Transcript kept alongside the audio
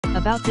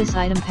About this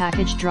item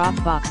package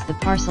Dropbox. The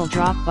Parcel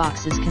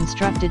Dropbox is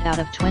constructed out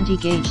of 20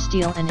 gauge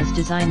steel and is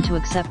designed to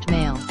accept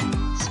mail,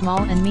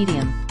 small and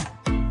medium.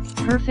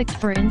 Perfect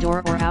for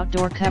indoor or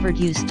outdoor covered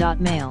use.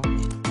 Mail,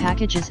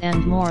 packages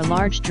and more.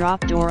 Large drop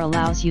door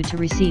allows you to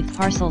receive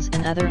parcels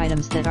and other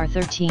items that are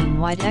 13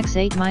 wide x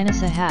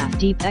 8-1/2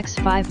 deep x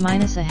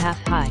 5-1/2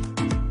 high.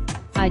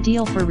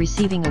 Ideal for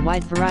receiving a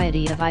wide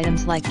variety of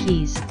items like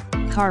keys,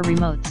 car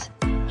remotes,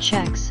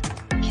 checks,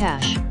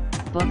 cash,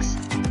 books,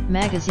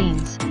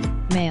 magazines,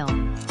 mail,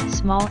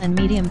 small and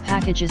medium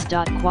packages.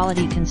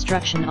 Quality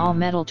construction. All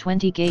metal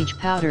 20 gauge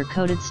powder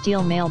coated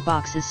steel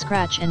mailbox is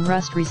scratch and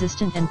rust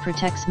resistant and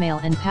protects mail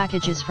and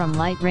packages from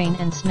light rain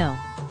and snow.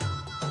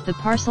 The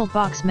parcel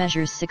box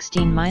measures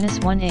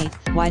 16-1/8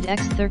 wide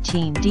x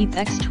 13 deep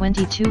x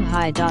 22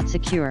 high.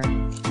 Secure,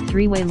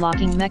 3-way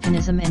locking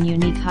mechanism and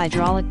unique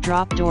hydraulic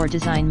drop door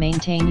design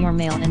maintain your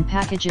mail and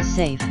packages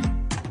safe.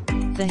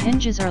 The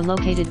hinges are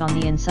located on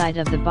the inside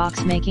of the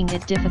box, making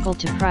it difficult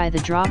to pry the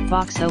drop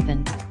box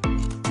open.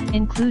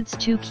 Includes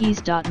 2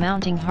 keys.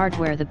 Mounting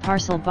hardware. The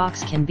parcel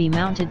box can be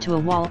mounted to a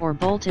wall or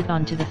bolted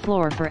onto the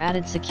floor for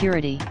added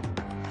security.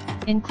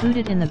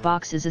 Included in the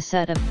box is a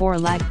set of 4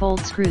 lag bolt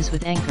screws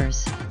with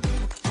anchors.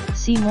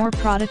 See more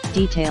product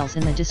details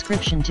in the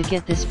description to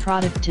get this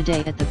product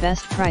today at the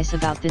best price.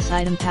 About this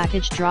item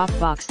package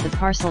Dropbox. The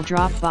Parcel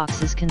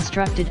Dropbox is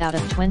constructed out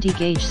of 20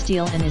 gauge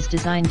steel and is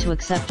designed to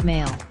accept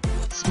mail,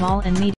 small and medium